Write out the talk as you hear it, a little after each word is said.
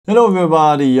Hello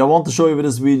everybody, I want to show you with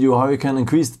this video how you can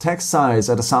increase the text size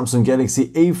at a Samsung Galaxy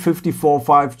A54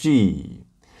 5G.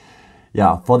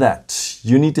 Yeah, for that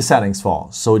you need the settings for.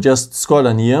 So just scroll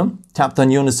down here, tap down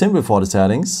here on the symbol for the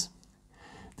settings.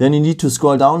 Then you need to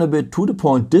scroll down a bit to the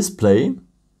point display.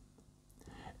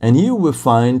 And here you will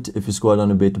find, if you scroll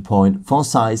down a bit, the point font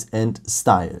size and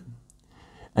style.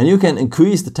 And you can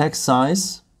increase the text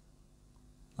size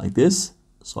like this.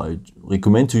 So I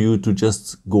recommend to you to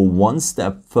just go one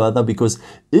step further, because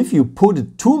if you put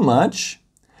it too much,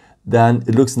 then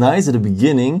it looks nice at the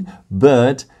beginning,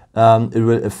 but it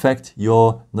will affect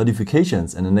your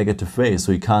notifications in a negative way.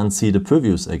 So you can't see the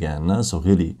previews again. So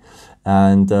really,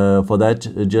 and for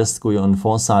that, just go on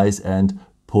font size and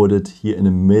put it here in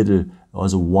the middle,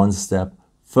 also one step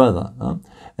further.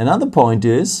 Another point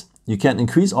is you can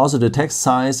increase also the text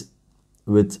size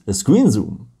with a screen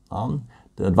zoom.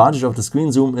 The advantage of the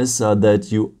screen zoom is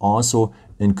that you also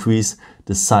increase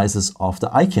the sizes of the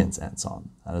icons and so on.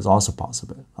 That is also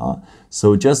possible.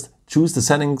 So just choose the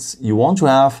settings you want to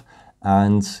have,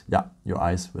 and yeah, your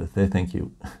eyes will say thank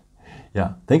you.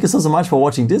 Yeah, thank you so much for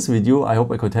watching this video. I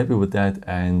hope I could help you with that.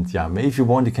 And yeah, maybe if you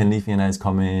want, you can leave me a nice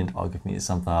comment or give me a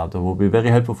thumbs up. That will be very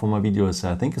helpful for my videos.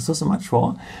 Thank you so much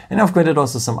for. And I've created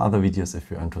also some other videos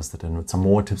if you're interested in some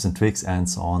more tips and tricks and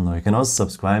so on. Or you can also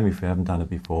subscribe if you haven't done it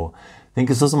before. Thank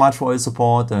you so much for all your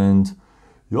support, and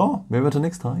yeah, maybe until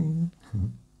next time.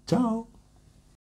 Ciao.